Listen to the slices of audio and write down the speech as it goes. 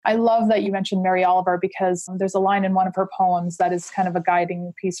I love that you mentioned Mary Oliver because there's a line in one of her poems that is kind of a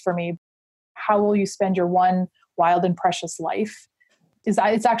guiding piece for me. How will you spend your one wild and precious life? It's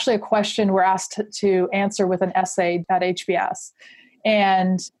actually a question we're asked to answer with an essay at HBS.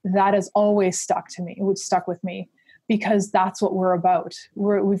 And that has always stuck with me because that's what we're about.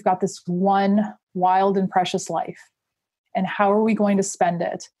 We've got this one wild and precious life. And how are we going to spend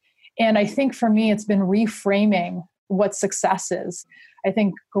it? And I think for me, it's been reframing what success is. I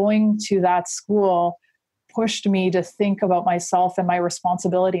think going to that school pushed me to think about myself and my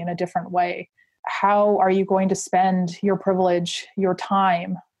responsibility in a different way. How are you going to spend your privilege, your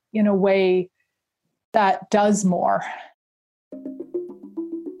time in a way that does more?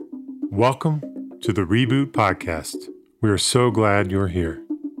 Welcome to the Reboot Podcast. We are so glad you're here.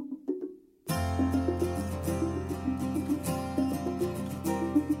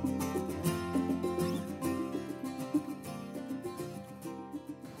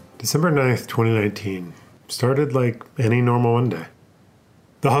 December 9th, 2019 started like any normal Monday.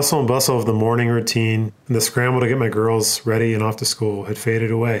 The hustle and bustle of the morning routine and the scramble to get my girls ready and off to school had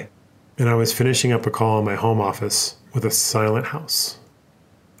faded away, and I was finishing up a call in my home office with a silent house.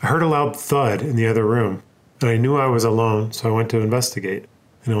 I heard a loud thud in the other room, and I knew I was alone, so I went to investigate,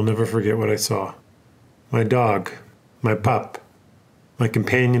 and I'll never forget what I saw. My dog, my pup, my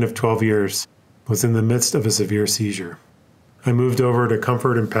companion of 12 years, was in the midst of a severe seizure. I moved over to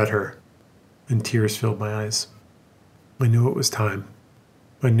comfort and pet her, and tears filled my eyes. I knew it was time.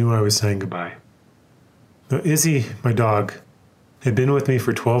 I knew I was saying goodbye. Now, Izzy, my dog, had been with me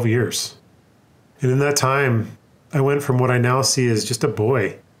for 12 years. And in that time, I went from what I now see as just a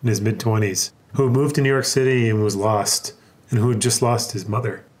boy in his mid-20s who had moved to New York City and was lost, and who had just lost his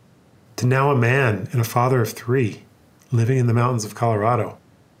mother, to now a man and a father of 3 living in the mountains of Colorado.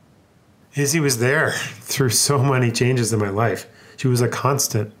 Izzy was there through so many changes in my life. She was a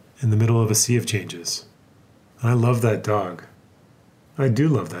constant in the middle of a sea of changes. I love that dog. I do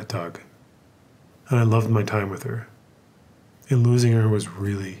love that dog. And I loved my time with her. And losing her was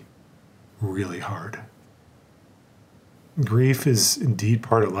really, really hard. Grief is indeed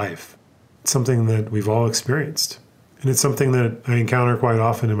part of life. It's something that we've all experienced. And it's something that I encounter quite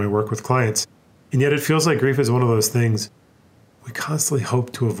often in my work with clients. And yet it feels like grief is one of those things we constantly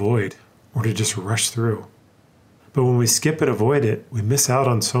hope to avoid or to just rush through. But when we skip and avoid it, we miss out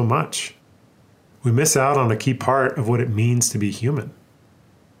on so much. We miss out on a key part of what it means to be human.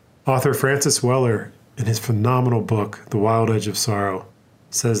 Author Francis Weller, in his phenomenal book, The Wild Edge of Sorrow,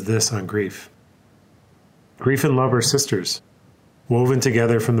 says this on grief. Grief and love are sisters, woven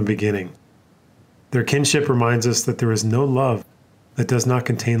together from the beginning. Their kinship reminds us that there is no love that does not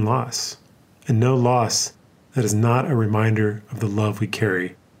contain loss, and no loss that is not a reminder of the love we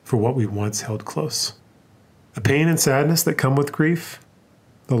carry for what we once held close. The pain and sadness that come with grief,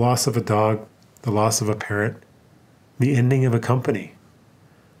 the loss of a dog, the loss of a parent, the ending of a company,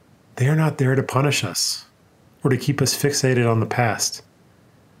 they are not there to punish us or to keep us fixated on the past.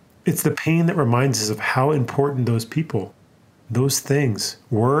 It's the pain that reminds us of how important those people, those things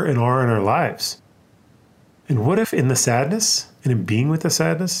were and are in our lives. And what if in the sadness and in being with the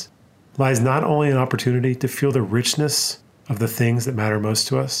sadness lies not only an opportunity to feel the richness of the things that matter most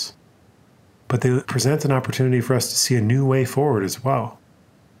to us, but they present an opportunity for us to see a new way forward as well.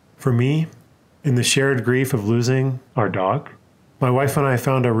 For me, in the shared grief of losing our dog, my wife and I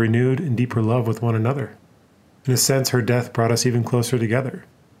found a renewed and deeper love with one another. In a sense, her death brought us even closer together.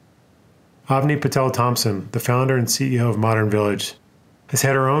 Avni Patel Thompson, the founder and CEO of Modern Village, has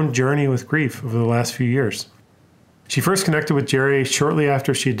had her own journey with grief over the last few years. She first connected with Jerry shortly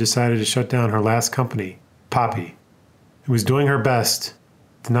after she decided to shut down her last company, Poppy, and was doing her best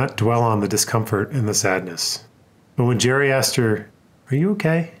to not dwell on the discomfort and the sadness. But when Jerry asked her, "Are you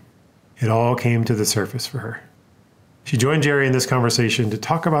okay?" it all came to the surface for her. She joined Jerry in this conversation to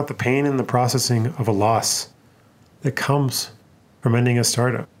talk about the pain and the processing of a loss that comes from ending a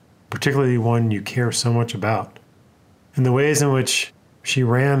startup, particularly one you care so much about, and the ways in which she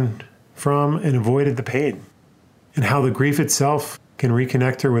ran from and avoided the pain, and how the grief itself can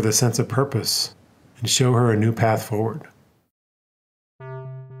reconnect her with a sense of purpose and show her a new path forward.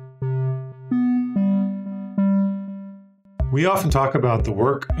 We often talk about the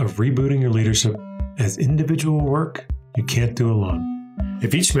work of rebooting your leadership as individual work you can't do alone.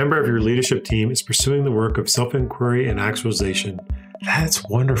 If each member of your leadership team is pursuing the work of self-inquiry and actualization, that's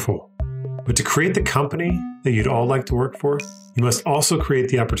wonderful. But to create the company that you'd all like to work for, you must also create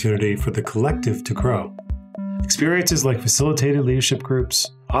the opportunity for the collective to grow. Experiences like facilitated leadership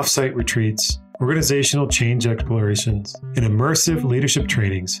groups, off-site retreats, organizational change explorations, and immersive leadership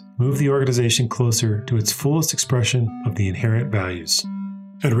trainings move the organization closer to its fullest expression of the inherent values.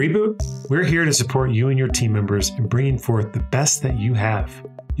 At Reboot, we're here to support you and your team members in bringing forth the best that you have,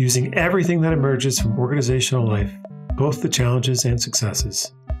 using everything that emerges from organizational life, both the challenges and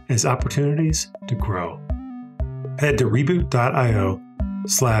successes, as opportunities to grow. Head to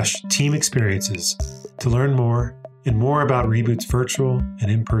reboot.io/team experiences to learn more and more about Reboot's virtual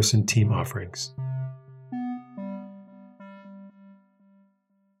and in-person team offerings.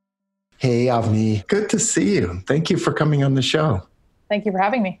 Hey, Avni. Good to see you. Thank you for coming on the show. Thank you for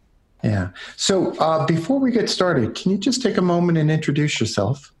having me. Yeah. So before we get started, can you just take a moment and introduce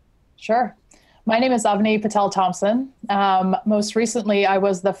yourself? Sure. My name is Avni Patel Thompson. Most recently, I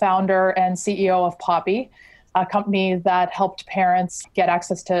was the founder and CEO of Poppy, a company that helped parents get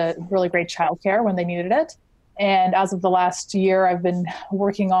access to really great childcare when they needed it. And as of the last year, I've been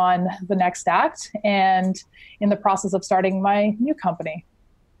working on the next act and in the process of starting my new company.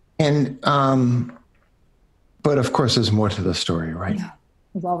 And, but of course, there's more to the story, right?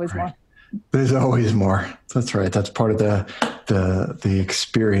 There's always more. There's always more. That's right. That's part of the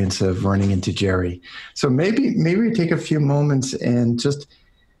experience of running into Jerry. So maybe we take a few moments and just,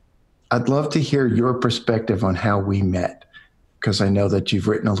 I'd love to hear your perspective on how we met, because I know that you've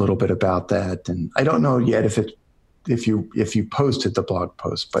written a little bit about that, and I don't know yet if you posted the blog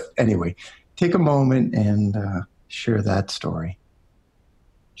post, but anyway, take a moment and share that story.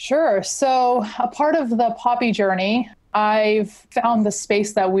 Sure. So a part of the Poppy journey, I've found the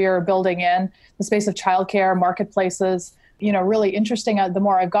space that we are building in, the space of childcare, marketplaces, really interesting. The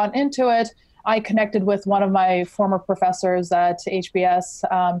more I've gotten into it, I connected with one of my former professors at HBS,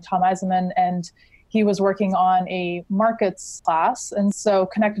 Tom Eisenman, and he was working on a markets class. And so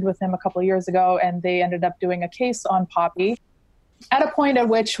connected with him a couple of years ago, and they ended up doing a case on Poppy at a point at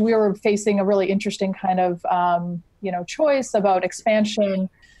which we were facing a really interesting kind of, choice about expansion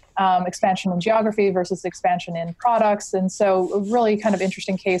in geography versus expansion in products. And so a really kind of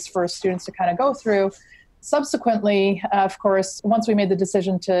interesting case for students to kind of go through. Subsequently, of course, once we made the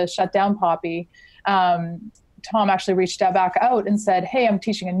decision to shut down Poppy, Tom actually reached back out and said, hey, I'm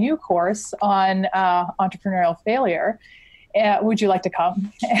teaching a new course on entrepreneurial failure. Would you like to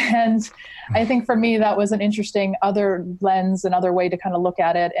come? And I think for me, that was an interesting other lens, another way to kind of look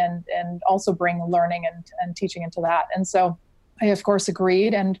at it and also bring learning and teaching into that. And so I, of course,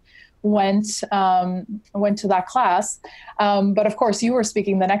 agreed and went to that class. But of course, you were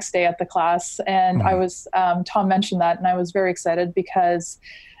speaking the next day at the class, and I was, Tom mentioned that, and I was very excited because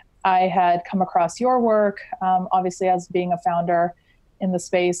I had come across your work, obviously as being a founder in the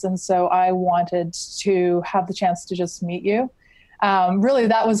space. And so I wanted to have the chance to just meet you. Really,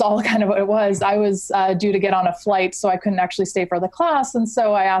 that was all kind of what it was. I was due to get on a flight, so I couldn't actually stay for the class. And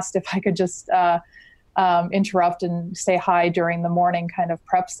so I asked if I could just interrupt and say hi during the morning kind of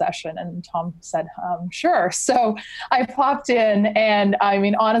prep session. And Tom said, sure. So I popped in, and I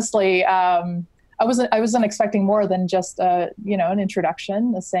mean, honestly, I wasn't expecting more than just an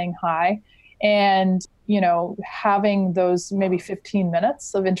introduction, saying hi. And, having those maybe 15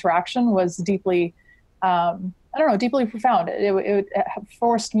 minutes of interaction was deeply, deeply profound. It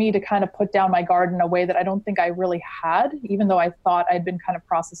forced me to kind of put down my guard in a way that I don't think I really had, even though I thought I'd been kind of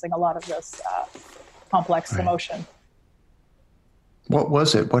processing a lot of this complex emotion. What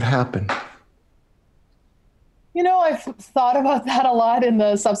was it? What happened? I've thought about that a lot in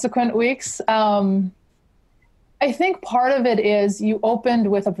the subsequent weeks. I think part of it is you opened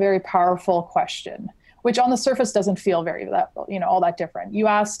with a very powerful question, which on the surface doesn't feel all that different. You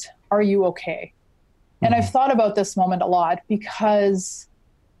asked, are you okay? And I've thought about this moment a lot because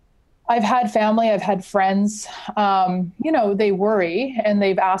I've had family, I've had friends, they worry and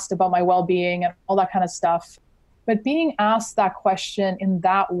they've asked about my well-being and all that kind of stuff. But being asked that question in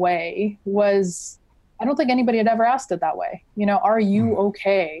that way I don't think anybody had ever asked it that way. Are you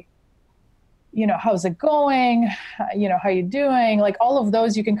okay? How's it going? How you doing? Like all of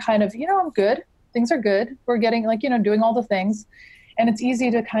those, you can kind of, I'm good. Things are good. We're getting doing all the things. And it's easy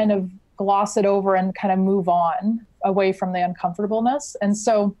to kind of gloss it over and kind of move on away from the uncomfortableness. And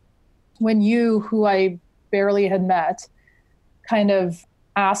so when you, who I barely had met, kind of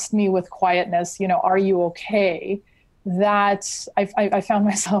asked me with quietness, are you okay? That I found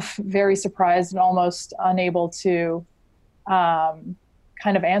myself very surprised and almost unable to kind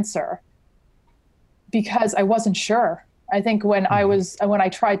of answer because I wasn't sure. I think when I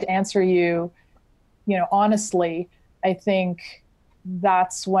tried to answer you, honestly, I think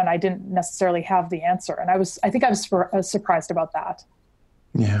that's when I didn't necessarily have the answer. And I was surprised about that.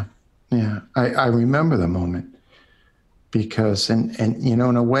 Yeah. I remember the moment because, and in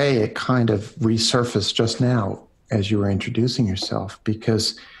a way it kind of resurfaced just now as you were introducing yourself,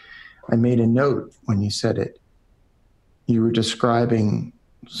 because I made a note when you said it. You were describing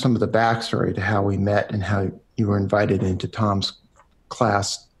some of the backstory to how we met and how you were invited into Tom's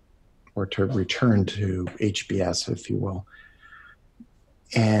class, or to return to HBS, if you will.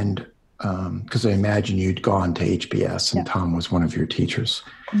 And because I imagine you'd gone to HBS and Tom was one of your teachers.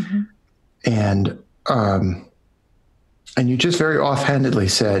 Mm-hmm. And you just very offhandedly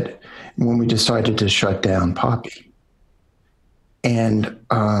said, when we decided to shut down Poppy. And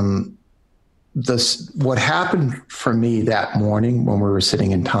what happened for me that morning when we were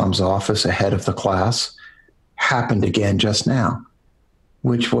sitting in Tom's office ahead of the class happened again just now,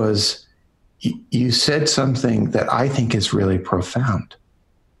 which was you said something that I think is really profound.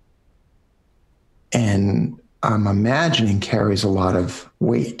 And I'm imagining carries a lot of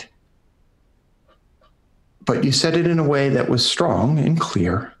weight. But you said it in a way that was strong and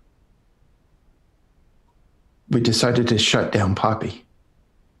clear. We decided to shut down Poppy.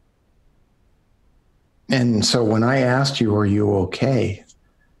 And so when I asked you, are you okay?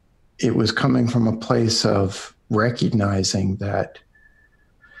 It was coming from a place of recognizing that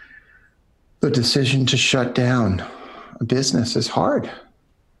the decision to shut down a business is hard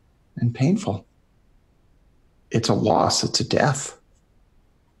and painful. It's a loss, it's a death.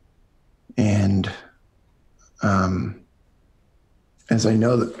 And as I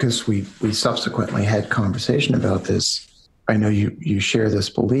know that, because we subsequently had conversation about this, I know you share this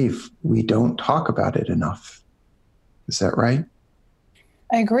belief, we don't talk about it enough. Is that right?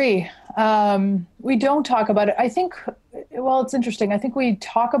 I agree. We don't talk about it. I think, well, it's interesting. I think we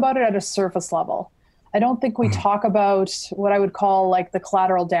talk about it at a surface level. I don't think we talk about what I would call like the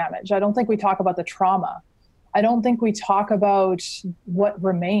collateral damage. I don't think we talk about the trauma. I don't think we talk about what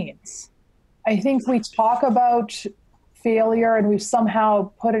remains. I think we talk about failure and we've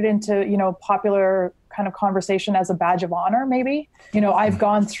somehow put it into, popular kind of conversation as a badge of honor, maybe. I've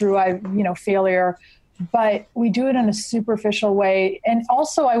gone through, failure, but we do it in a superficial way. And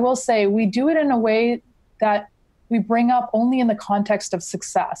also, I will say, we do it in a way that we bring up only in the context of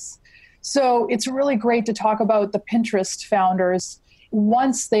success. So it's really great to talk about the Pinterest founders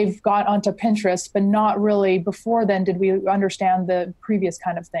once they've got onto Pinterest, but not really before then did we understand the previous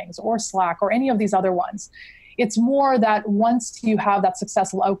kind of things, or Slack, or any of these other ones. It's more that once you have that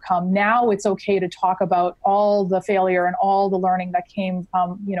successful outcome, now it's okay to talk about all the failure and all the learning that came,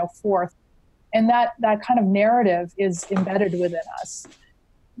 forth. And that kind of narrative is embedded within us.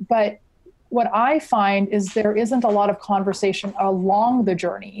 But what I find is there isn't a lot of conversation along the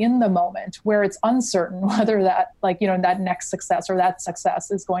journey in the moment where it's uncertain whether that, that next success or that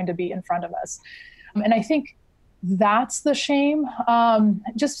success is going to be in front of us. And I think that's the shame,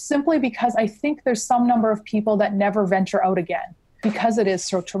 just simply because I think there's some number of people that never venture out again because it is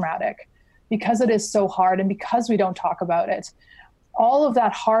so traumatic, because it is so hard, and because we don't talk about it. All of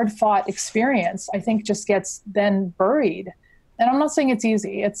that hard-fought experience, I think, just gets then buried. And I'm not saying it's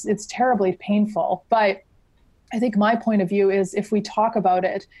easy. It's terribly painful. But I think my point of view is if we talk about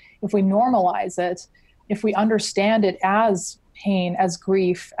it, if we normalize it, if we understand it as pain, as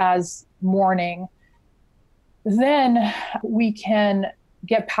grief, as mourning, then we can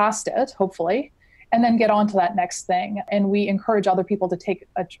get past it, hopefully, and then get on to that next thing. And we encourage other people to take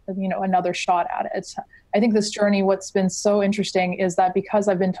another shot at it. I think this journey, what's been so interesting is that because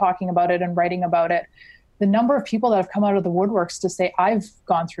I've been talking about it and writing about it, the number of people that have come out of the woodworks to say, I've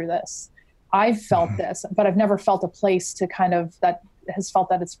gone through this, I've felt this, but I've never felt a place to kind of that has felt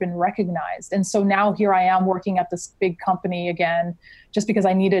that it's been recognized. And so now here I am working at this big company again, just because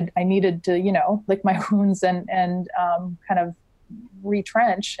I needed to, lick my wounds and kind of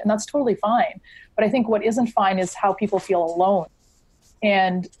retrench. And that's totally fine. But I think what isn't fine is how people feel alone.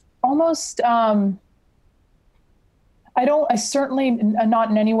 And almost, I certainly not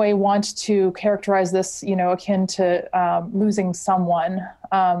in any way want to characterize this, akin to losing someone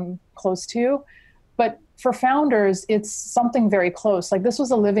close to. But for founders, it's something very close. Like this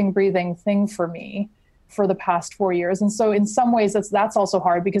was a living, breathing thing for me for the past 4 years. And so in some ways that's also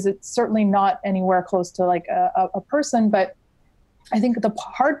hard because it's certainly not anywhere close to like a person. But I think the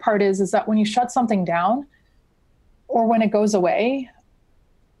hard part is that when you shut something down or when it goes away,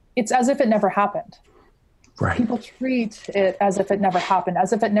 it's as if it never happened. Right. People treat it as if it never happened,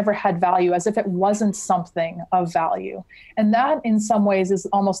 as if it never had value, as if it wasn't something of value. And that in some ways is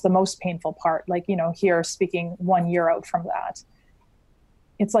almost the most painful part. Like, here speaking 1 year out from that,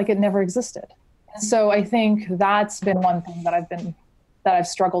 it's like it never existed. And so I think that's been one thing that I've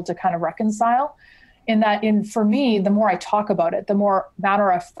struggled to kind of reconcile for me, the more I talk about it, the more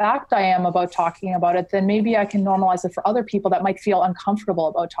matter of fact I am about talking about it, then maybe I can normalize it for other people that might feel uncomfortable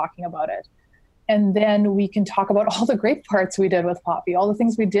about talking about it. And then we can talk about all the great parts we did with Poppy, all the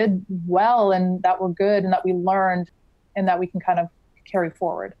things we did well and that were good and that we learned and that we can kind of carry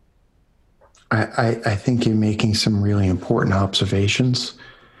forward. I think you're making some really important observations,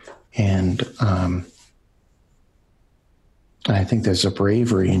 and I think there's a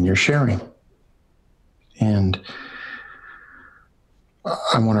bravery in your sharing. And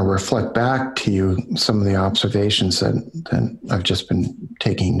I want to reflect back to you some of the observations that I've just been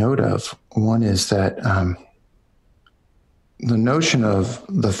taking note of. One is that the notion of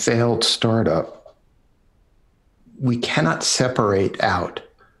the failed startup, we cannot separate out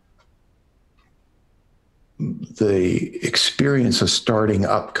the experience of starting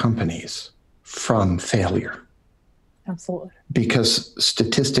up companies from failure. Absolutely. Because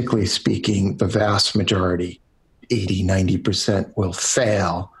statistically speaking, the vast majority, 80, 90% will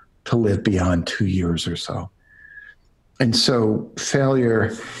fail to live beyond 2 years or so. And so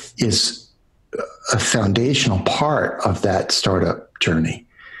failure is a foundational part of that startup journey.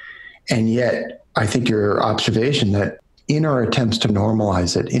 And yet, I think your observation that in our attempts to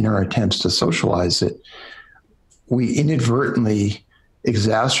normalize it, in our attempts to socialize it, we inadvertently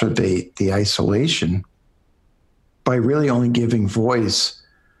exacerbate the isolation by really only giving voice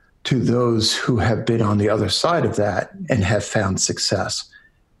to those who have been on the other side of that and have found success.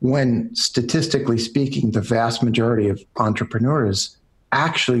 When statistically speaking, the vast majority of entrepreneurs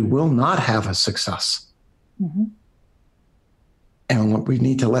actually will not have a success. Mm-hmm. And we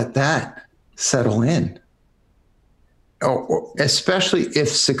need to let that settle in. Especially if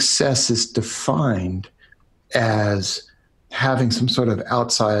success is defined as having some sort of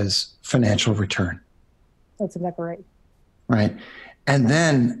outsized financial return. That's exactly right. Right. And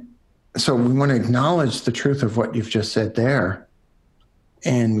then, so we want to acknowledge the truth of what you've just said there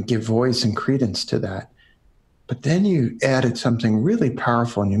and give voice and credence to that. But then you added something really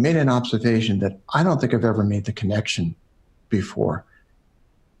powerful, and you made an observation that I don't think I've ever made the connection before,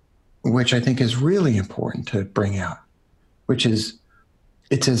 which I think is really important to bring out, which is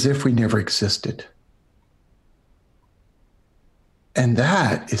it's as if we never existed. And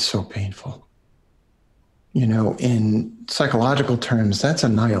that is so painful. You know, in psychological terms, that's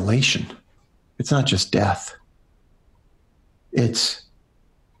annihilation. It's not just death. It's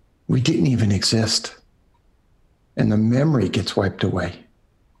we didn't even exist. And the memory gets wiped away,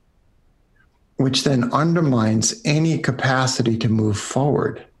 which then undermines any capacity to move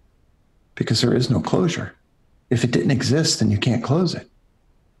forward because there is no closure. If it didn't exist, then you can't close it.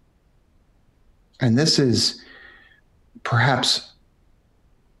 And this is perhaps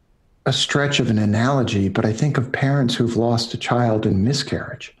a stretch of an analogy, but I think of parents who've lost a child in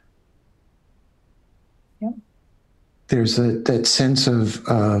miscarriage. Yep. There's that sense of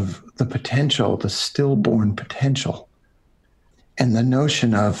the potential, the stillborn potential, and the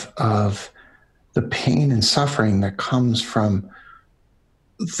notion of the pain and suffering that comes from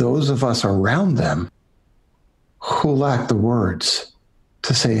those of us around them who lack the words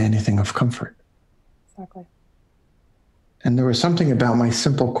to say anything of comfort. Exactly. And there was something about my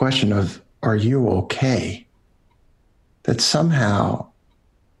simple question of, are you okay? That somehow,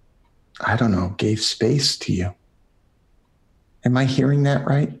 I don't know, gave space to you. Am I hearing that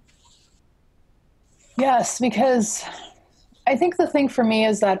right? Yes, because I think the thing for me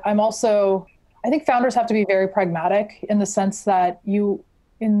is that I think founders have to be very pragmatic in the sense that you,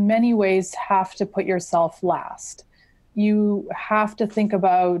 in many ways, have to put yourself last. You have to think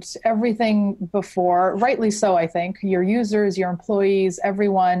about everything before, rightly so, I think, your users, your employees,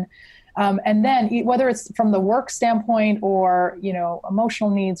 everyone. And then whether it's from the work standpoint or, emotional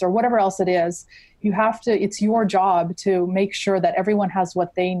needs or whatever else it is, it's your job to make sure that everyone has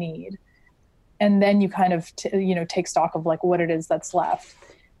what they need. And then you kind of, take stock of like what it is that's left.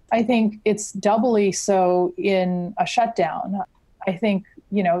 I think it's doubly so in a shutdown. I think,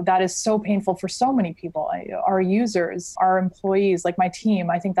 that is so painful for so many people, our users, our employees, like my team.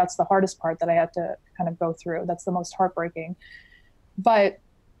 I think that's the hardest part that I had to kind of go through. That's the most heartbreaking. But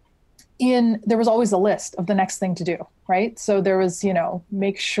there was always a list of the next thing to do, right? So there was,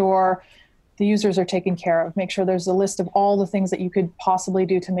 make sure the users are taken care of, make sure there's a list of all the things that you could possibly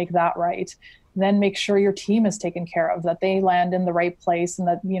do to make that right. Then make sure your team is taken care of, that they land in the right place and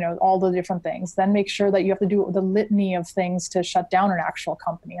that, all the different things. Then make sure that you have to do the litany of things to shut down an actual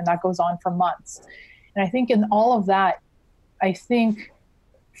company. And that goes on for months. And I think in all of that, I think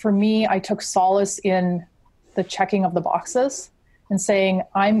for me, I took solace in the checking of the boxes and saying,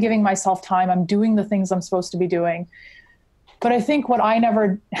 I'm giving myself time. I'm doing the things I'm supposed to be doing. But I think what I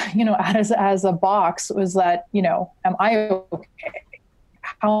never, added as a box was that, am I okay?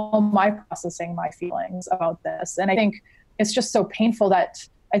 How am I processing my feelings about this? And I think it's just so painful that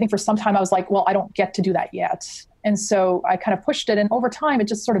I think for some time I was like, well, I don't get to do that yet. And so I kind of pushed it, and over time it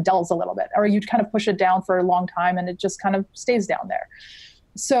just sort of dulls a little bit, or you kind of push it down for a long time and it just kind of stays down there.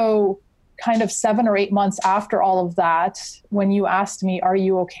 So kind of 7 or 8 months after all of that, when you asked me, are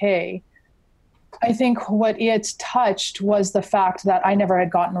you okay? I think what it touched was the fact that I never had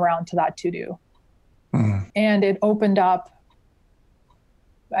gotten around to that to-do. And it opened up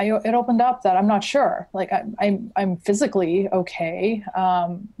that I'm not sure, like I'm physically okay,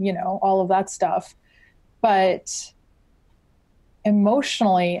 all of that stuff. But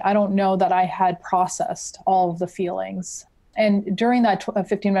emotionally, I don't know that I had processed all of the feelings. And during that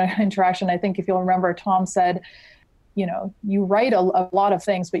 15-minute interaction, I think if you'll remember, Tom said, you write a lot of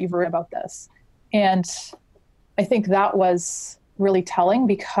things, but you've written about this. And I think that was really telling,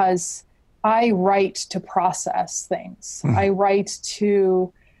 because I write to process things. I write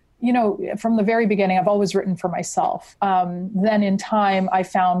to, from the very beginning, I've always written for myself. Then in time, I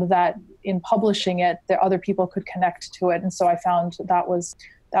found that in publishing it, that other people could connect to it. And so I found that was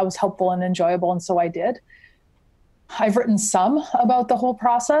helpful and enjoyable. And so I did. I've written some about the whole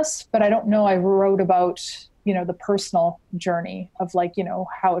process, but I don't know I wrote about, the personal journey of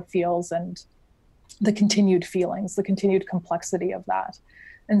how it feels and the continued feelings, the continued complexity of that.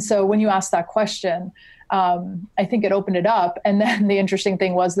 And so when you asked that question, I think it opened it up. And then the interesting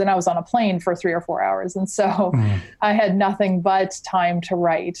thing was, then I was on a plane for 3 or 4 hours. And so I had nothing but time to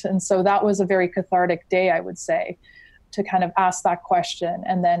write. And so that was a very cathartic day, I would say, to kind of ask that question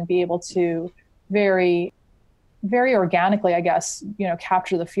and then be able to very, very organically, I guess,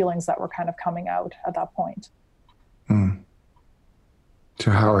 capture the feelings that were kind of coming out at that point. So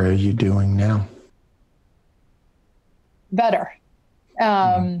how are you doing now? Better.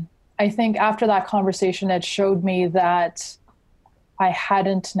 I think after that conversation, it showed me that I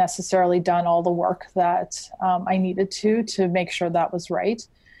hadn't necessarily done all the work that I needed to make sure that was right.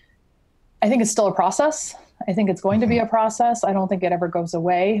 I think it's still a process. I think it's going to be a process. I don't think it ever goes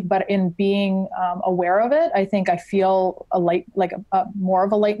away. But in being aware of it, I think I feel more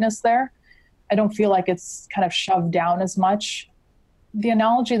of a lightness there. I don't feel like it's kind of shoved down as much. The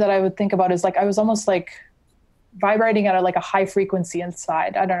analogy that I would think about is I was almost vibrating at a high frequency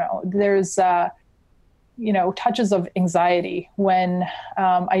inside. I don't know. There's, touches of anxiety when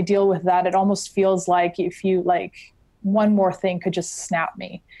I deal with that. It almost feels like if you one more thing could just snap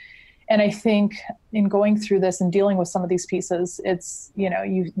me. And I think in going through this and dealing with some of these pieces, it's,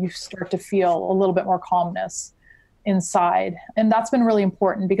 you start to feel a little bit more calmness inside. And that's been really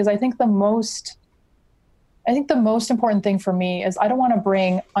important, because I think the most important thing for me is I don't want to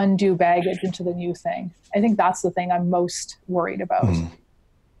bring undue baggage into the new thing. I think that's the thing I'm most worried about.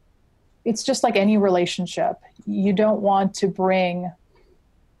 It's just like any relationship. You don't want to bring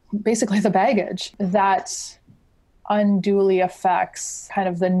basically the baggage that unduly affects kind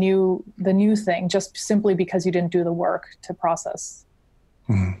of the new thing, just simply because you didn't do the work to process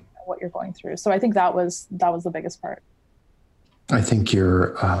what you're going through. So I think that was the biggest part. I think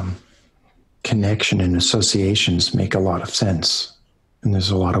your connection and associations make a lot of sense. And there's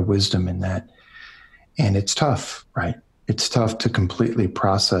a lot of wisdom in that. And it's tough, right? It's tough to completely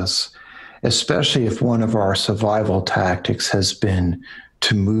process, especially if one of our survival tactics has been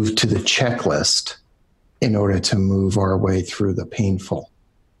to move to the checklist in order to move our way through the painful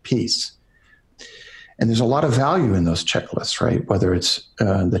piece. And there's a lot of value in those checklists, right? Whether it's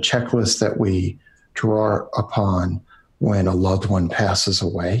the checklist that we draw upon when a loved one passes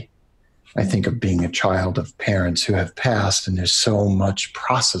away. I think of being a child of parents who have passed, and there's so much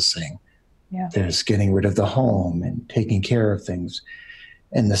processing. Yeah. There's getting rid of the home and taking care of things.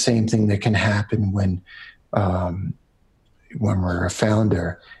 And the same thing that can happen when we're a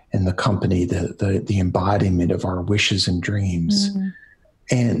founder in the company, the embodiment of our wishes and dreams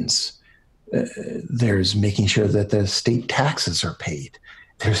ends. There's making sure that the state taxes are paid.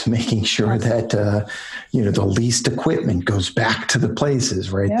 There's making sure that, the leased equipment goes back to the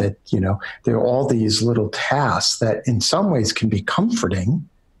places, right? Yeah. That, there are all these little tasks that in some ways can be comforting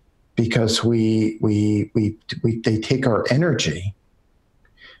because they take our energy,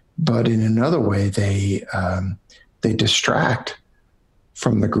 but in another way, they distract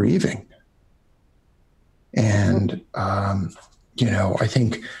from the grieving. And, I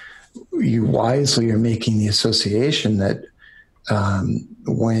think you wisely are making the association that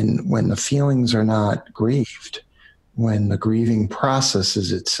when the feelings are not grieved, when the grieving process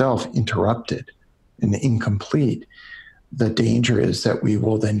is itself interrupted and incomplete, the danger is that we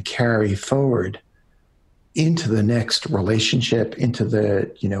will then carry forward into the next relationship, into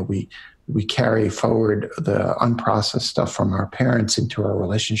the, we carry forward the unprocessed stuff from our parents into our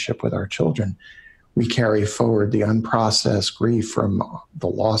relationship with our children. We carry forward the unprocessed grief from the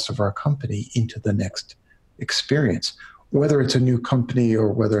loss of our company into the next experience, whether it's a new company or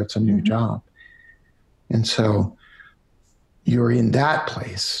whether it's a new job. And so you're in that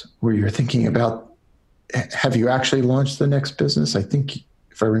place where you're thinking about, have you actually launched the next business? I think,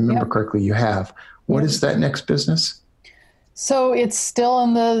 if I remember correctly, you have. What is that next business? So it's still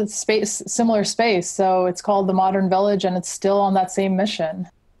in the similar space. So it's called The Modern Village, and it's still on that same mission.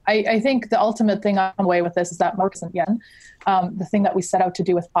 I think the ultimate thing I'm away with this is that work isn't again. The thing that we set out to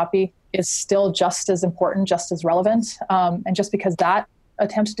do with Poppy is still just as important, just as relevant. And just because that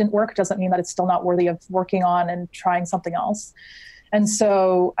attempt didn't work doesn't mean that it's still not worthy of working on and trying something else. And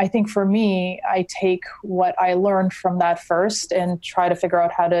so I think for me, I take what I learned from that first and try to figure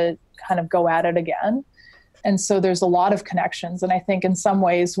out how to kind of go at it again. And so there's a lot of connections. And I think in some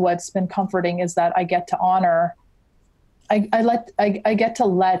ways what's been comforting is that I get to honor, I get to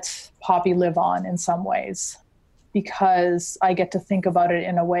let Poppy live on in some ways, because I get to think about it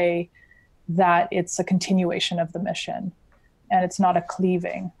in a way that it's a continuation of the mission and it's not a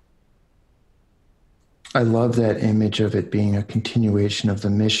cleaving. I love that image of it being a continuation of the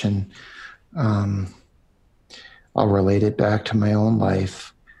mission. I'll relate it back to my own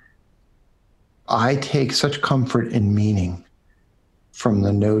life. I take such comfort and meaning from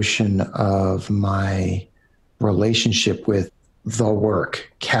the notion of my relationship with the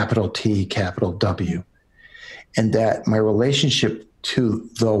work, capital T, capital W, and that my relationship to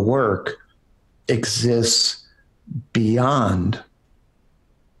the work exists beyond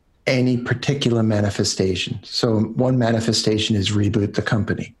any particular manifestation. So one manifestation is reboot the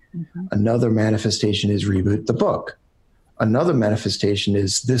company. Another manifestation is reboot the book. Another manifestation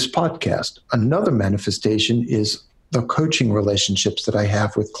is this podcast. Another manifestation is the coaching relationships that I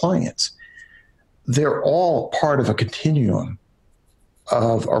have with clients. They're all part of a continuum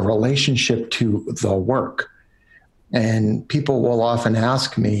of a relationship to the work. And people will often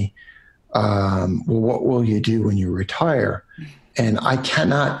ask me, well, what will you do when you retire? And I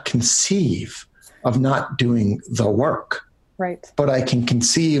cannot conceive of not doing the work. Right. But I can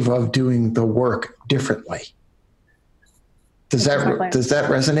conceive of doing the work differently. Does that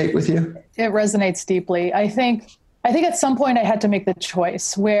resonate with you? It resonates deeply. I think at some point I had to make the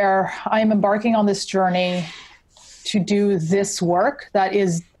choice where I'm embarking on this journey to do this work that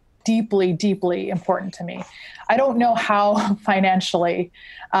is deeply, deeply important to me. I don't know how financially,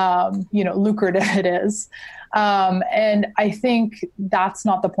 lucrative it is. And I think that's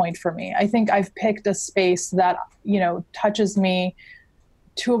not the point for me. I think I've picked a space that, touches me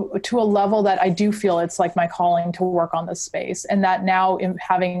to a level that I do feel it's like my calling to work on this space. And that now,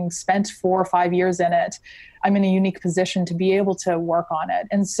 having spent 4 or 5 years in it, I'm in a unique position to be able to work on it.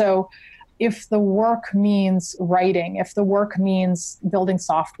 And so if the work means writing, if the work means building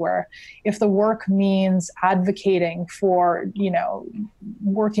software, if the work means advocating for,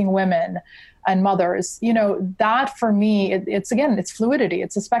 working women and mothers, that for me, it's fluidity,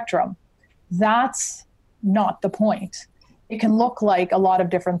 it's a spectrum. That's not the point. It can look like a lot of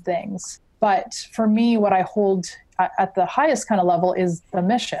different things. But for me, what I hold at the highest kind of level is the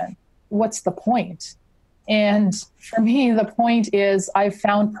mission. What's the point? And for me, the point is I've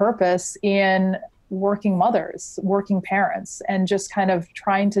found purpose in working mothers, working parents, and just kind of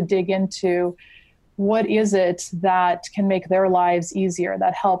trying to dig into what is it that can make their lives easier,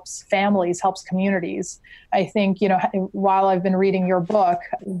 that helps families, helps communities. I think, while I've been reading your book,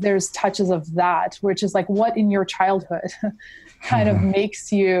 there's touches of that, which is like what in your childhood kind of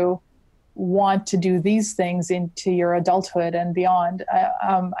makes you want to do these things into your adulthood and beyond.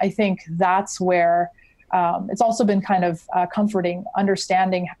 I think that's where it's also been kind of comforting,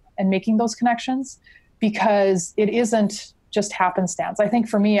 understanding and making those connections, because it isn't just happenstance. I think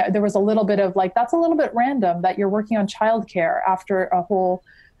for me, there was a little bit of like, that's a little bit random that you're working on childcare after a whole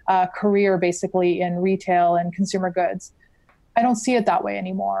career basically in retail and consumer goods. I don't see it that way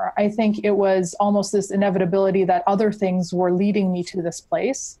anymore. I think it was almost this inevitability that other things were leading me to this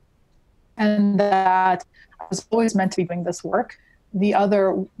place, and that I was always meant to be doing this work. The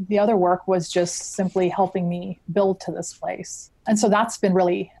other work was just simply helping me build to this place. And so that's been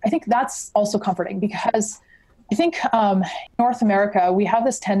really, I think that's also comforting, because I think North America, we have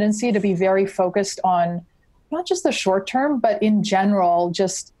this tendency to be very focused on not just the short term, but in general,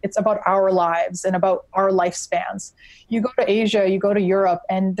 just it's about our lives and about our lifespans. You go to Asia, you go to Europe,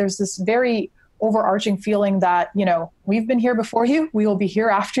 and there's this very overarching feeling that, we've been here before you, we will be here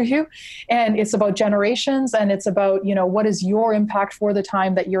after you. And it's about generations, and it's about, what is your impact for the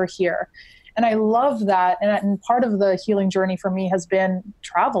time that you're here. And I love that. And part of the healing journey for me has been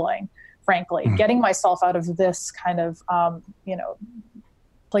traveling, frankly, getting myself out of this kind of,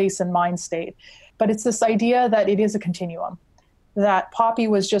 place and mind state. But it's this idea that it is a continuum. that Poppy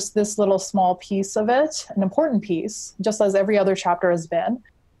was just this little small piece of it, an important piece, just as every other chapter has been.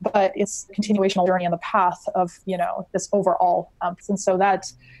 But it's a continuation journey on the path of, this overall. And so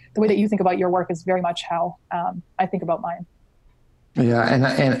that the way that you think about your work is very much how I think about mine. Yeah,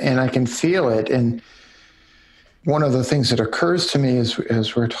 and I can feel it. And one of the things that occurs to me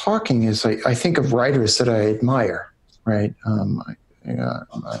as we're talking is I think of writers that I admire, right?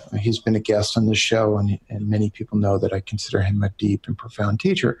 He's been a guest on the show, and many people know that I consider him a deep and profound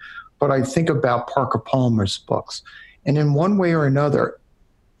teacher. But I think about Parker Palmer's books. And in one way or another,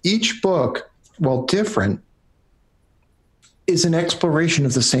 each book, while different, is an exploration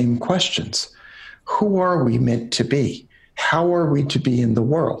of the same questions. Who are we meant to be? How are we to be in the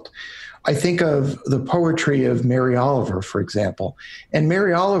world? I think of the poetry of Mary Oliver, for example. And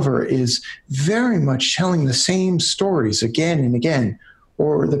Mary Oliver is very much telling the same stories again and again,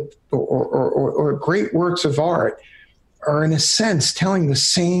 or great works of art are, in a sense, telling the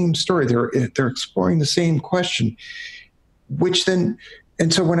same story. They're exploring the same question,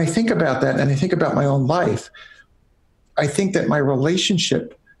 and so when I think about that, and I think about my own life, I think that my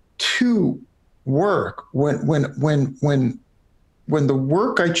relationship to work, when the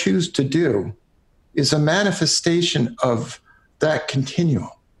work I choose to do is a manifestation of that continuum.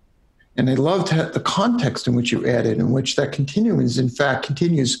 And I loved the context in which you added, in which that continuum is, in fact,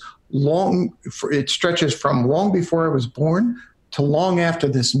 continues it stretches from long before I was born to long after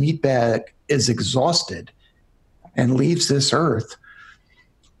this meat bag is exhausted and leaves this earth.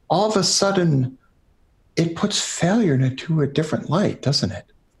 All of a sudden, it puts failure into a different light, doesn't it?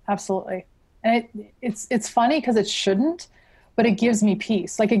 Absolutely. And it's funny because it shouldn't, but it gives me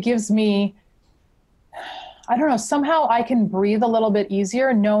peace. Like, it gives me, I don't know, somehow I can breathe a little bit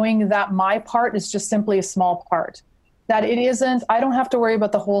easier knowing that my part is just simply a small part. That it isn't, I don't have to worry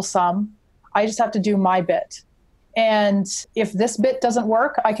about the whole sum. I just have to do my bit. And if this bit doesn't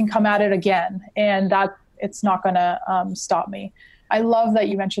work, I can come at it again. And that it's not going to stop me. I love that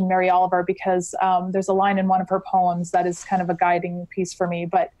you mentioned Mary Oliver, because there's a line in one of her poems that is kind of a guiding piece for me,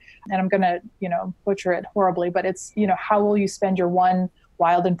 and I'm going to, butcher it horribly, but it's, how will you spend your one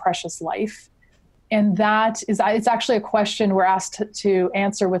wild and precious life? And it's actually a question we're asked to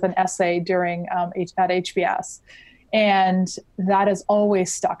answer with an essay during at HBS. And that has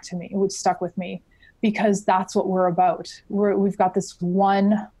always stuck with me, because that's what we're about. We've got this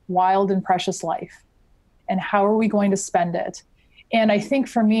one wild and precious life, and how are we going to spend it? And I think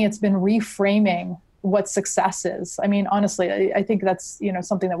for me, it's been reframing what success is. I mean, honestly, I think that's,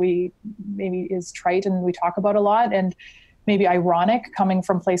 something that we maybe is trite and we talk about a lot, and maybe ironic coming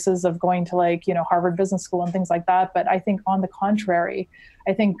from places of going to Harvard Business School and things like that. But I think on the contrary,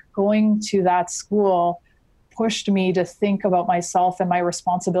 I think going to that school pushed me to think about myself and my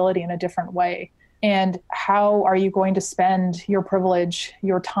responsibility in a different way. And how are you going to spend your privilege,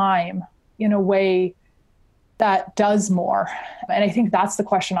 your time in a way that does more? And I think that's the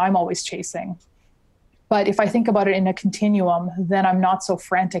question I'm always chasing. But if I think about it in a continuum, then I'm not so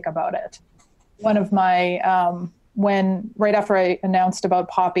frantic about it. One of my, right after I announced about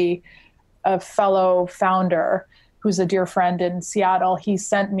Poppy, a fellow founder who's a dear friend in Seattle, he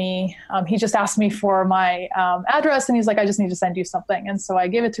sent me, he just asked me for my address, and he's like, I just need to send you something. And so I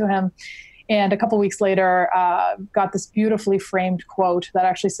gave it to him. And a couple of weeks later, got this beautifully framed quote that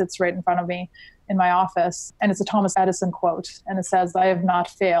actually sits right in front of me in my office. And it's a Thomas Edison quote. And it says, I have not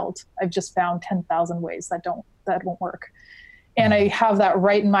failed. I've just found 10,000 ways that won't work. And I have that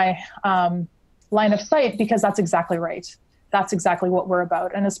right in my line of sight, because that's exactly right. That's exactly what we're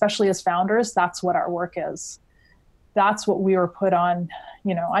about. And especially as founders, that's what our work is. That's what we were put on,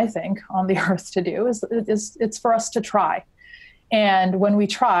 I think, on the earth to do, is it's for us to try. And when we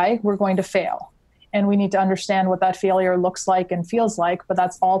try, we're going to fail. And we need to understand what that failure looks like and feels like, but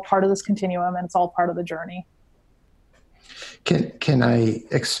that's all part of this continuum, and it's all part of the journey. Can I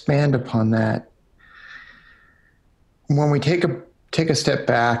expand upon that? When we take a step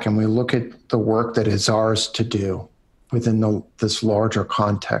back and we look at the work that is ours to do within this larger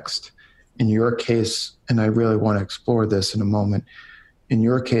context, in your case, and I really want to explore this in a moment, in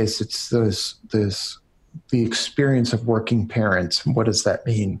your case, it's the experience of working parents. What does that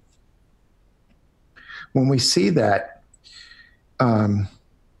mean? When we see that, and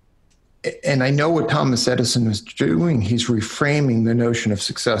I know what Thomas Edison was doing, he's reframing the notion of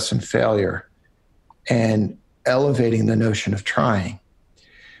success and failure and elevating the notion of trying.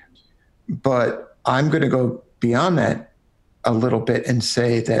 But I'm going to go beyond that a little bit and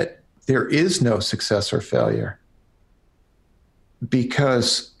say that there is no success or failure,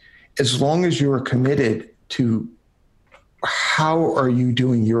 because as long as you are committed to how are you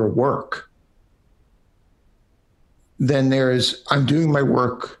doing your work, then there's, I'm doing my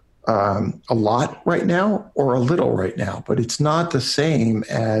work a lot right now or a little right now, but it's not the same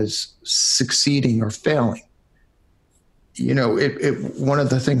as succeeding or failing. You know, one of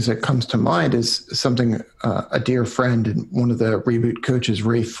the things that comes to mind is something a dear friend and one of the Reboot coaches,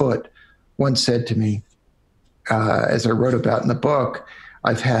 Ray Foote, once said to me, as I wrote about in the book.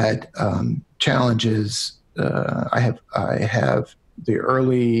 I've had challenges. I have the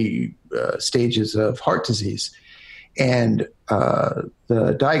early stages of heart disease, and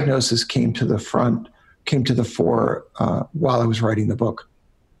the diagnosis came to the fore while I was writing the book.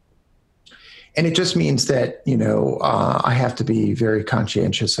 And it just means that, you know, I have to be very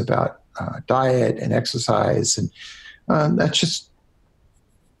conscientious about diet and exercise, and that's just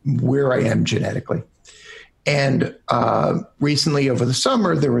where I am genetically. And recently over the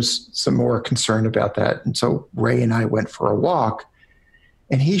summer, there was some more concern about that. And so Ray and I went for a walk,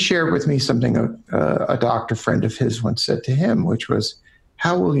 and he shared with me something a doctor friend of his once said to him, which was,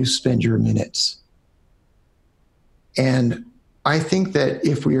 how will you spend your minutes? And I think that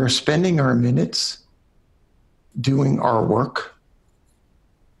if we are spending our minutes doing our work,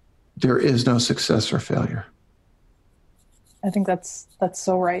 there is no success or failure. I think that's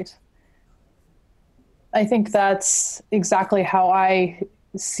so right. I think that's exactly how I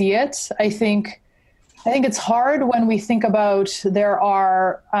see it. I think it's hard when we think about there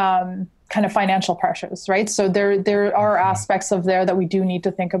are kind of financial pressures, right? So there are aspects of there that we do need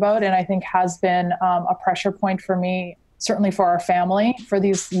to think about, and I think has been a pressure point for me, certainly for our family, for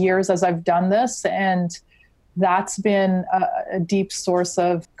these years as I've done this, and that's been a deep source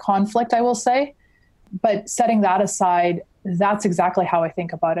of conflict, I will say. But setting that aside, that's exactly how I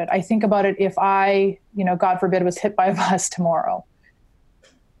think about it. I think about it if I, you know, God forbid, was hit by a bus tomorrow.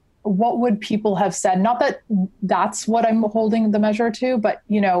 What would people have said? Not that that's what I'm holding the measure to, but,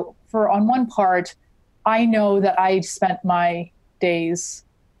 you know, for on one part, I know that I spent my days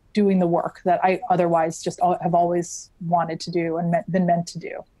doing the work that I otherwise just have always wanted to do and been meant to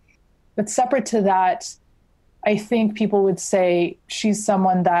do. But separate to that, I think people would say she's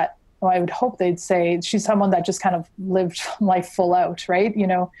someone that, well, I would hope they'd say she's someone that just kind of lived life full out, right? You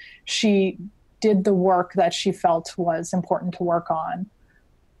know, she did the work that she felt was important to work on,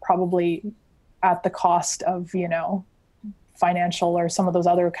 probably at the cost of, you know, financial or some of those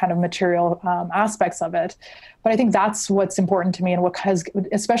other kind of material aspects of it. But I think that's what's important to me, and what has,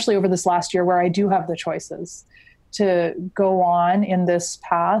 especially over this last year where I do have the choices to go on in this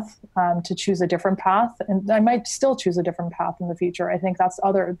path, to choose a different path. And I might still choose a different path in the future. I think that's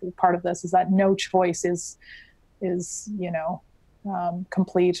other part of this, is that no choice is you know,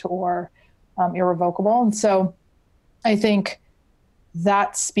 complete or irrevocable. And so I think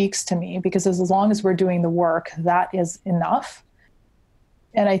that speaks to me, because as long as we're doing the work, that is enough.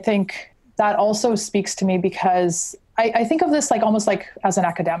 And I think that also speaks to me because I think of this like almost like as an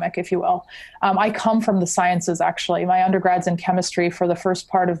academic, if you will. I come from the sciences, actually. My undergrad's in chemistry for the first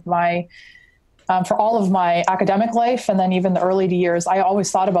part of my, for all of my academic life. And then even the early years, I always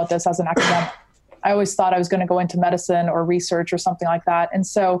thought about this as an academic. I always thought I was going to go into medicine or research or something like that. And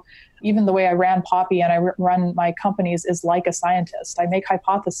so even the way I ran Poppy and I run my companies is like a scientist. I make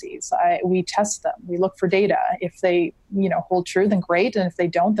hypotheses. We test them. We look for data. If they, you know, hold true, then great. And if they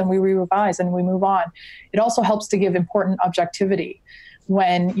don't, then we revise and we move on. It also helps to give important objectivity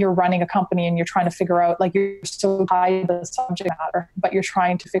when you're running a company and you're trying to figure out, like, you're so tied to the subject matter, but you're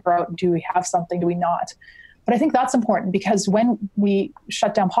trying to figure out, do we have something? Do we not? But I think that's important, because when we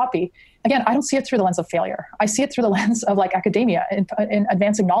shut down Poppy, again, I don't see it through the lens of failure. I see it through the lens of like academia in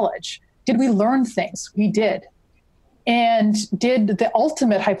advancing knowledge. Did we learn things? We did. And did the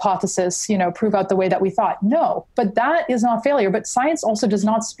ultimate hypothesis, you know, prove out the way that we thought? No, but that is not failure. But science also does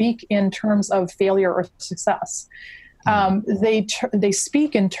not speak in terms of failure or success. They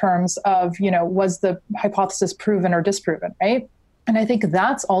speak in terms of, you know, was the hypothesis proven or disproven, right? And I think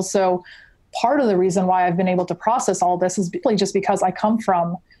that's also part of the reason why I've been able to process all this, is really just because I come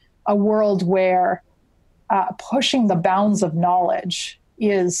from a world where pushing the bounds of knowledge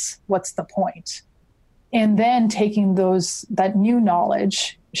is what's the point. And then taking that new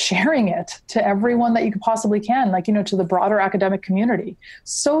knowledge, sharing it to everyone that you possibly can, like, you know, to the broader academic community,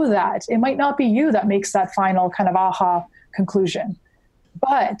 so that it might not be you that makes that final kind of aha conclusion,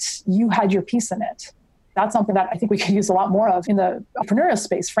 but you had your piece in it. That's something that I think we could use a lot more of in the entrepreneurial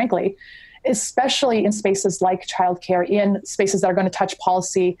space, frankly, especially in spaces like childcare, in spaces that are going to touch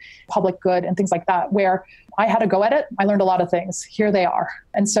policy, public good, and things like that, where I had a go at it. I learned a lot of things. Here they are.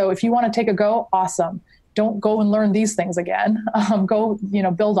 And so if you want to take a go, awesome. Don't go and learn these things again. Go, you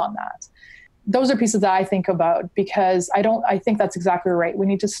know, build on that. those are pieces that I think about, because I think that's exactly right. We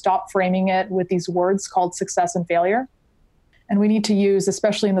need to stop framing it with these words called success and failure. And we need to use,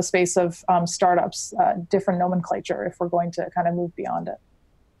 especially in the space of startups, different nomenclature if we're going to kind of move beyond it.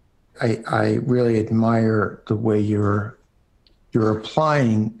 I really admire the way you're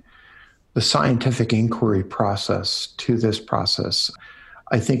applying the scientific inquiry process to this process.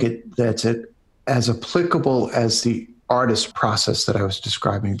 I think that's as applicable as the artist process that I was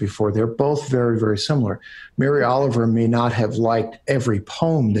describing before. They're both very, very similar. Mary Oliver may not have liked every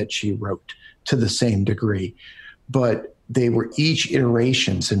poem that she wrote to the same degree, but they were each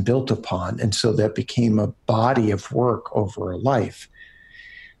iterations and built upon. And so that became a body of work over a life.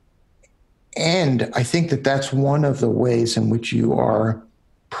 And I think that that's one of the ways in which you are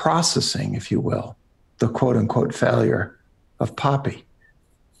processing, if you will, the quote unquote failure of Poppy,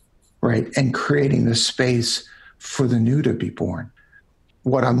 right? And creating the space for the new to be born.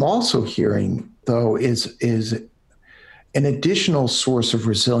 What I'm also hearing, though, is an additional source of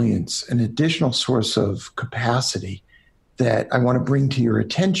resilience, an additional source of capacity that I want to bring to your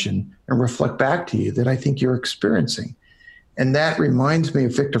attention and reflect back to you that I think you're experiencing. And that reminds me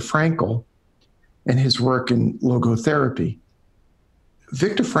of Viktor Frankl and his work in logotherapy.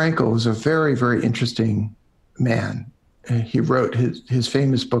 Viktor Frankl was a very, very interesting man. He wrote his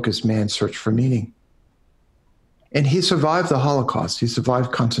famous book is Man's Search for Meaning. And he survived the Holocaust. He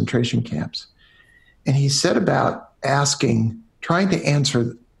survived concentration camps. And he set about trying to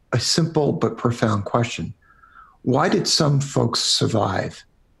answer a simple but profound question. Why did some folks survive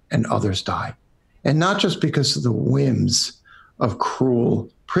and others die? And not just because of the whims of cruel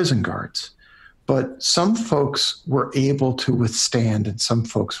prison guards, but some folks were able to withstand and some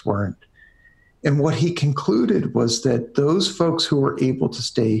folks weren't. And what he concluded was that those folks who were able to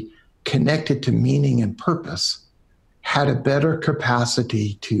stay connected to meaning and purpose had a better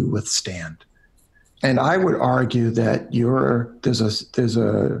capacity to withstand. And I would argue that there's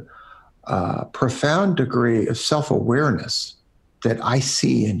a profound degree of self-awareness that I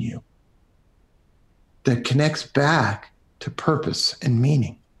see in you that connects back to purpose and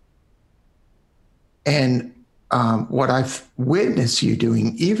meaning. And what I've witnessed you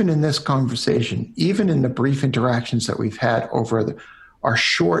doing, even in this conversation, even in the brief interactions that we've had over our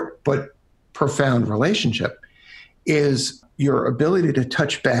short but profound relationship, is your ability to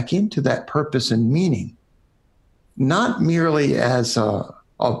touch back into that purpose and meaning, not merely as a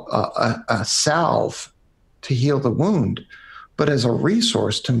salve to heal the wound, but as a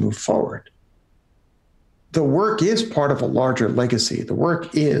resource to move forward. The work is part of a larger legacy. The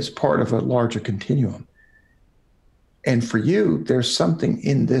work is part of a larger continuum. And for you, there's something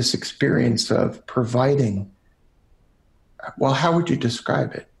in this experience of providing, well, how would you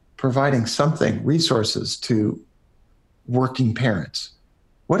describe it? Providing something, resources to working parents.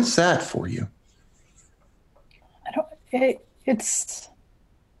 What is that for you? It's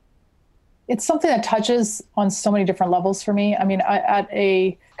something that touches on so many different levels for me. I mean, at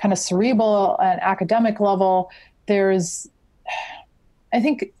a kind of cerebral and academic level, I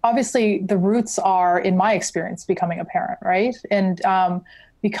think obviously the roots are, in my experience, becoming a parent, right? And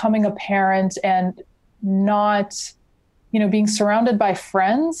becoming a parent and not, being surrounded by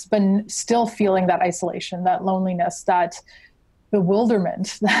friends, but still feeling that isolation, that loneliness, that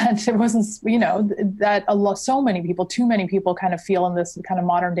bewilderment that it wasn't, that so many people, too many people kind of feel in this kind of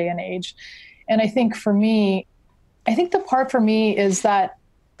modern day and age. And I think for me, the part for me is that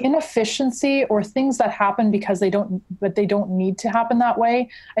inefficiency or things that happen because they don't need to happen that way.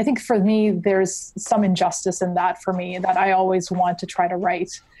 I think for me, there's some injustice in that for me that I always want to try to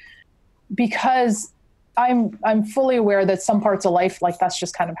right, because I'm fully aware that some parts of life, like that's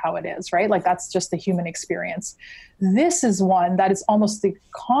just kind of how it is, right? Like that's just the human experience. This is one that is almost the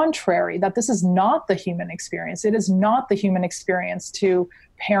contrary, that this is not the human experience. It is not the human experience to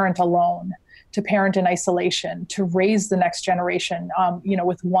parent alone, to parent in isolation, to raise the next generation,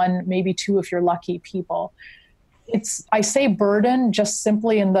 with one, maybe two, if you're lucky, people. I say burden just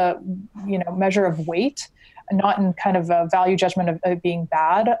simply in the, measure of weight, not in kind of a value judgment of it being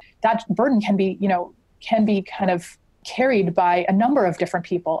bad. That burden can be kind of carried by a number of different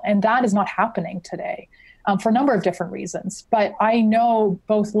people. And that is not happening today for a number of different reasons. But I know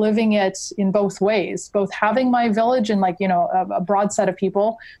both living it in both ways, both having my village and a broad set of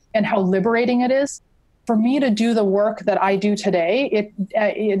people, and how liberating it is for me to do the work that I do today.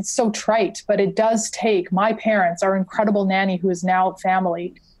 It's so trite, but it does take my parents, our incredible nanny who is now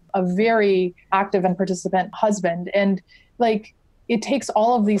family, a very active and participant husband. And it takes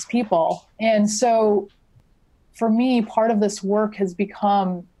all of these people. And so for me, part of this work has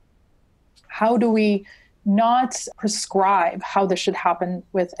become, how do we not prescribe how this should happen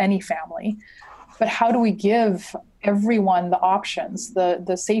with any family, but how do we give everyone the options,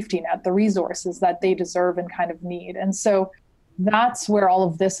 the safety net, the resources that they deserve and kind of need. And so that's where all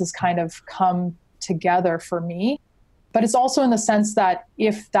of this has kind of come together for me. But it's also in the sense that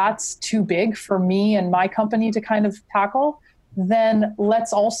if that's too big for me and my company to kind of tackle, then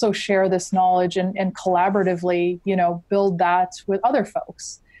let's also share this knowledge and collaboratively, build that with other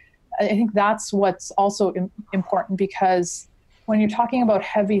folks. I think that's what's also important, because when you're talking about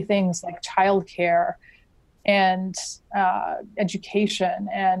heavy things like childcare and education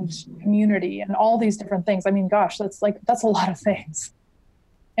and community and all these different things, I mean, gosh, that's a lot of things.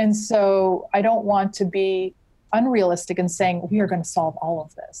 And so I don't want to be unrealistic in saying we are going to solve all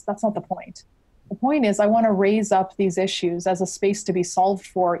of this. That's not the point. The point is I want to raise up these issues as a space to be solved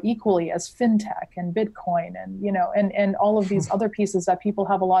for equally as fintech and Bitcoin and all of these other pieces that people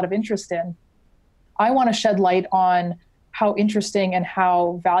have a lot of interest in. I want to shed light on how interesting and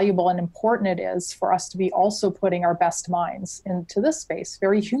how valuable and important it is for us to be also putting our best minds into this space,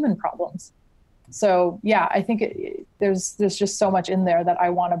 very human problems. So yeah, I think there's just so much in there that I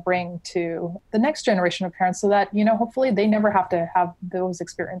want to bring to the next generation of parents so that, hopefully they never have to have those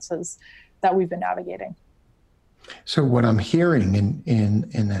experiences that we've been navigating. So what I'm hearing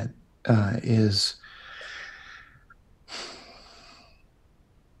in that is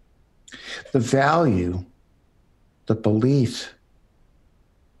the value, the belief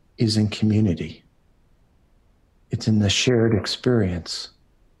is in community. It's in the shared experience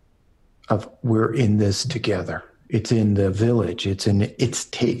of we're in this together. It's in the village. It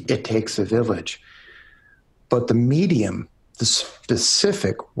takes a village. But the medium, the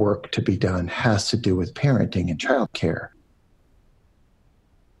specific work to be done has to do with parenting and childcare.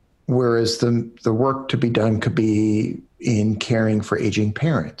 Whereas the work to be done could be in caring for aging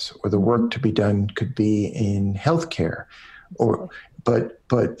parents, or the work to be done could be in healthcare,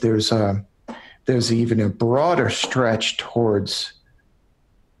 but there's even a broader stretch towards,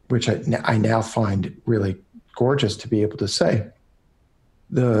 which I now find really gorgeous to be able to say,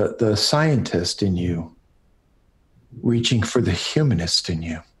 the scientist in you reaching for the humanist in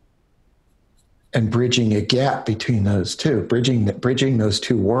you and bridging a gap between those two, bridging those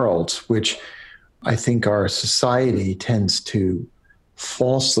two worlds, which I think our society tends to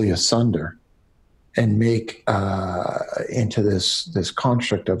falsely asunder and make into this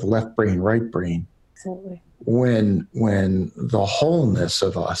construct of left brain, right brain. Absolutely. When the wholeness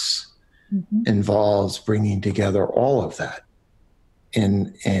of us involves bringing together all of that.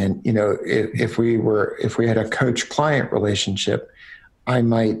 And if we had a coach-client relationship, I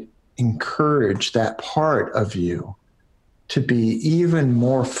might encourage that part of you to be even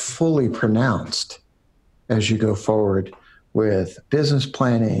more fully pronounced as you go forward with business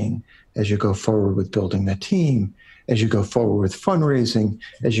planning, as you go forward with building the team, as you go forward with fundraising,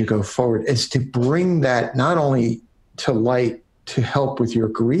 as you go forward, is to bring that not only to light to help with your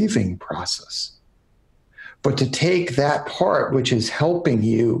grieving process, but to take that part which is helping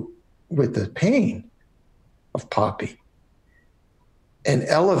you with the pain of Poppy and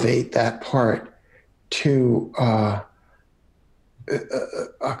elevate that part to a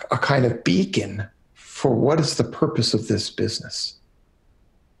kind of beacon for what is the purpose of this business,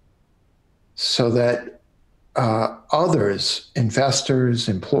 so that others, investors,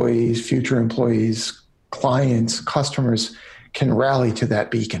 employees, future employees, clients, customers can rally to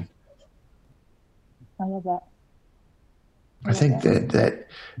that beacon. I love that. I think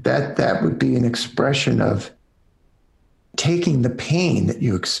that would be an expression of taking the pain that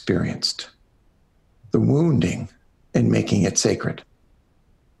you experienced, the wounding, and making it sacred.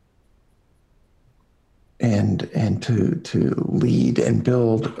 And to lead and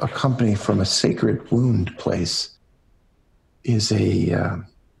build a company from a sacred wound place is a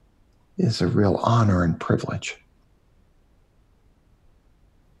real honor and privilege.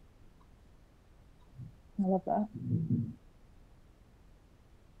 I love that.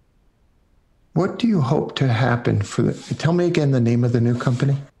 What do you hope to happen tell me again the name of the new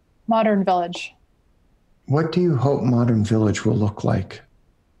company? Modern Village. What do you hope Modern Village will look like?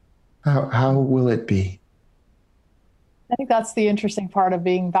 How will it be? I think that's the interesting part of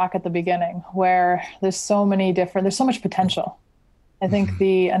being back at the beginning, where there's so much potential. I think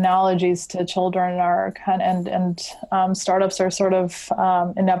the analogies to children are and startups are sort of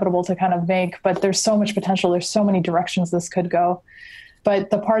inevitable to kind of make, but there's so much potential. There's so many directions this could go. But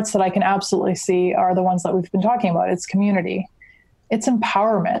the parts that I can absolutely see are the ones that we've been talking about. It's community. It's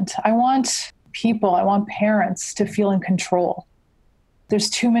empowerment. I want parents to feel in control. There's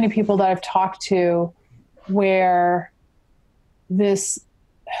too many people that I've talked to where this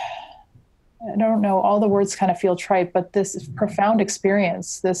I don't know, all the words kind of feel trite, but this profound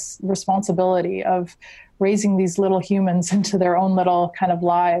experience, this responsibility of raising these little humans into their own little kind of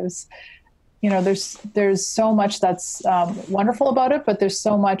lives. There's so much that's wonderful about it, but there's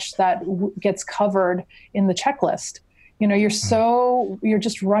so much that gets covered in the checklist. You're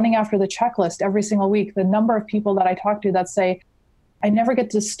just running after the checklist every single week. The number of people that I talk to that say, I never get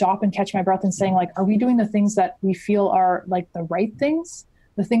to stop and catch my breath and saying, like, are we doing the things that we feel are like the right things?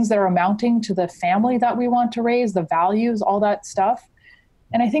 The things that are amounting to the family that we want to raise, the values, all that stuff.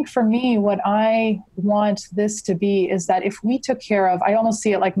 And I think for me, what I want this to be is that if we took care of, I almost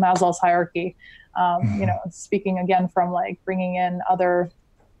see it like Maslow's hierarchy, speaking again from like bringing in other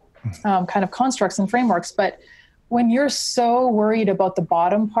kind of constructs and frameworks. But when you're so worried about the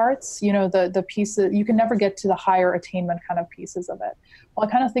bottom parts, the pieces, you can never get to the higher attainment kind of pieces of it. Well,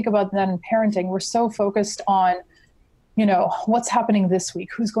 I kind of think about that in parenting. We're so focused on, what's happening this week,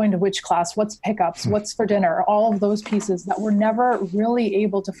 who's going to which class, what's pickups, what's for dinner, all of those pieces that we're never really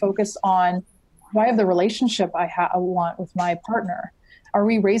able to focus on. Do I have the relationship I want with my partner? Are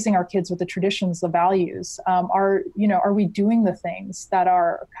we raising our kids with the traditions, the values? Are we doing the things that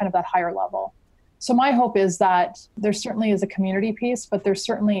are kind of that higher level? So my hope is that there certainly is a community piece, but there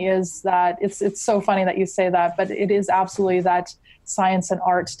certainly is that it's so funny that you say that, but it is absolutely that science and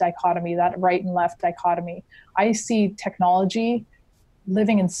art dichotomy, that right and left dichotomy. I see technology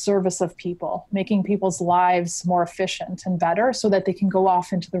living in service of people, making people's lives more efficient and better so that they can go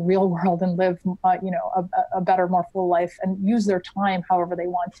off into the real world and live, a better, more full life and use their time however they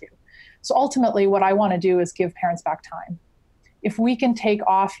want to. So ultimately, what I want to do is give parents back time. If we can take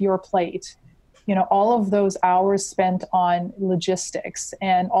off your plate, all of those hours spent on logistics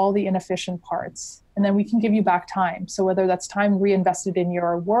and all the inefficient parts, and then we can give you back time. So whether that's time reinvested in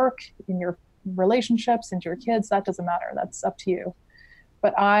your work, in your relationships, into your kids, that doesn't matter. That's up to you.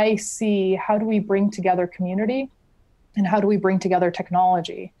 But I see, how do we bring together community and how do we bring together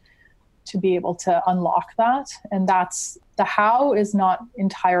technology to be able to unlock that? And that's the how is not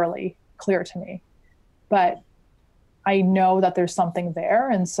entirely clear to me, but I know that there's something there.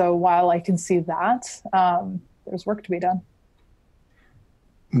 And so while I can see that, there's work to be done.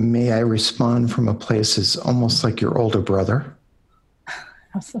 May I respond from a place as almost like your older brother?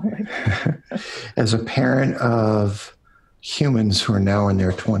 Absolutely. As a parent of humans who are now in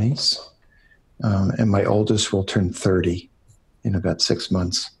their 20s, and my oldest will turn 30 in about 6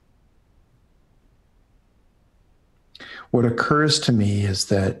 months. What occurs to me is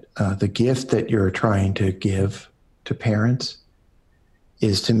that the gift that you're trying to give to parents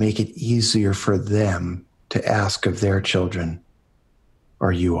is to make it easier for them to ask of their children,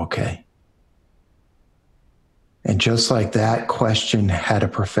 are you okay? And just like that question had a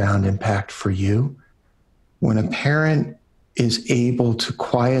profound impact for you, when a parent is able to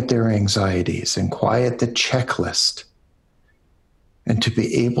quiet their anxieties and quiet the checklist and to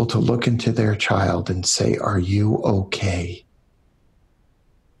be able to look into their child and say, are you okay?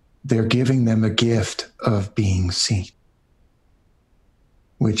 They're giving them a gift of being seen,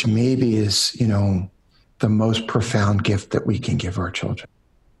 which maybe is, the most profound gift that we can give our children.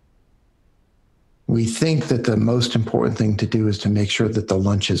 We think that the most important thing to do is to make sure that the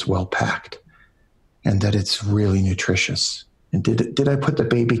lunch is well packed and that it's really nutritious. And did I put the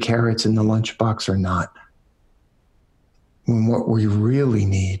baby carrots in the lunchbox or not? When what we really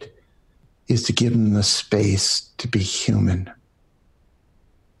need is to give them the space to be human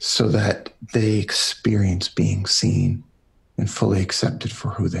so that they experience being seen and fully accepted for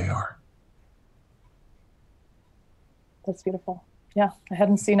who they are. That's beautiful. Yeah, I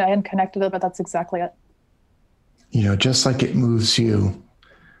hadn't connected it, but that's exactly it. Just like it moves you,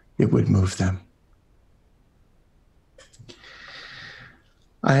 it would move them.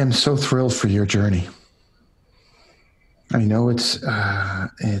 I am so thrilled for your journey. I know it's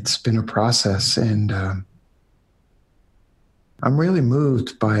been a process, and I'm really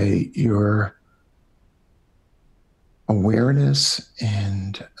moved by your awareness,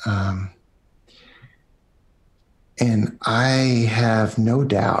 and I have no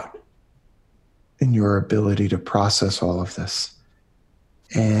doubt in your ability to process all of this.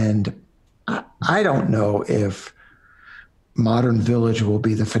 And I don't know if Modern Village will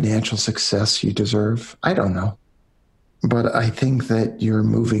be the financial success you deserve. I don't know. But I think that you're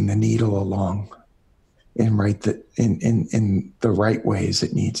moving the needle along in the right ways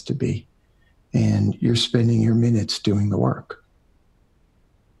it needs to be. And you're spending your minutes doing the work.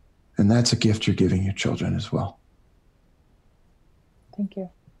 And that's a gift you're giving your children as well. Thank you.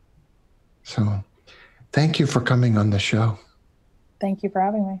 So thank you for coming on the show. Thank you for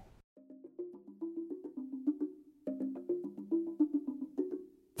having me.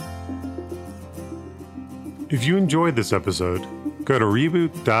 If you enjoyed this episode, go to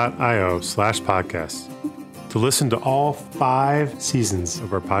reboot.io/podcast to listen to all 5 seasons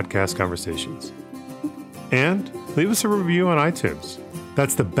of our podcast conversations. And leave us a review on iTunes.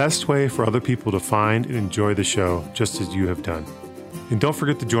 That's the best way for other people to find and enjoy the show, just as you have done. And don't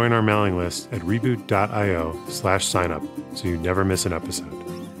forget to join our mailing list at reboot.io/signup so you never miss an episode.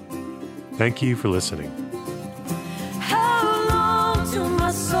 Thank you for listening. How long till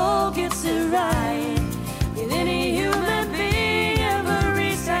my soul gets it right? Did any human being ever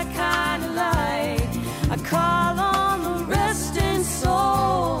reach that kind of light? I call on the resting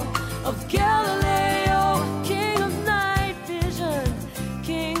soul of Galileo, king of night vision,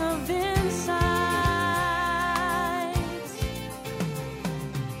 king of insight.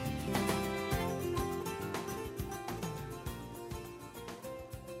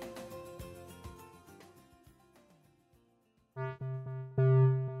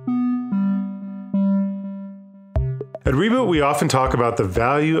 At Reboot, we often talk about the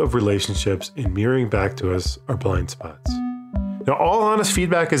value of relationships in mirroring back to us our blind spots. Now, all honest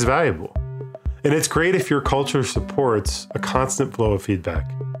feedback is valuable, and it's great if your culture supports a constant flow of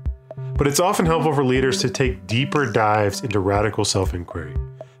feedback. But it's often helpful for leaders to take deeper dives into radical self-inquiry,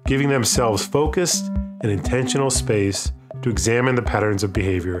 giving themselves focused and intentional space to examine the patterns of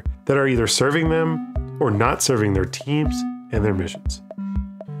behavior that are either serving them or not serving their teams and their missions.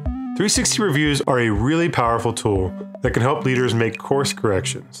 360 reviews are a really powerful tool that can help leaders make course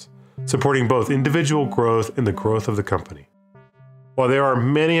corrections, supporting both individual growth and the growth of the company. While there are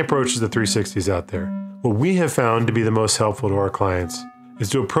many approaches to 360s out there, what we have found to be the most helpful to our clients is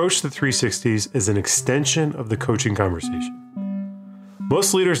to approach the 360s as an extension of the coaching conversation.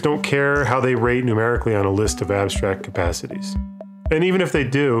 Most leaders don't care how they rate numerically on a list of abstract capacities. And even if they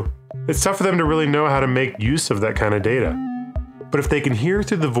do, it's tough for them to really know how to make use of that kind of data. But if they can hear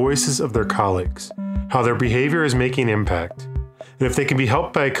through the voices of their colleagues how their behavior is making impact, and if they can be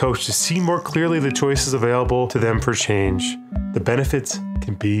helped by a coach to see more clearly the choices available to them for change, the benefits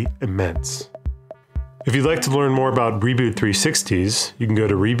can be immense. If you'd like to learn more about Reboot 360s, you can go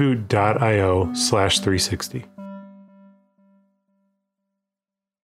to reboot.io/360.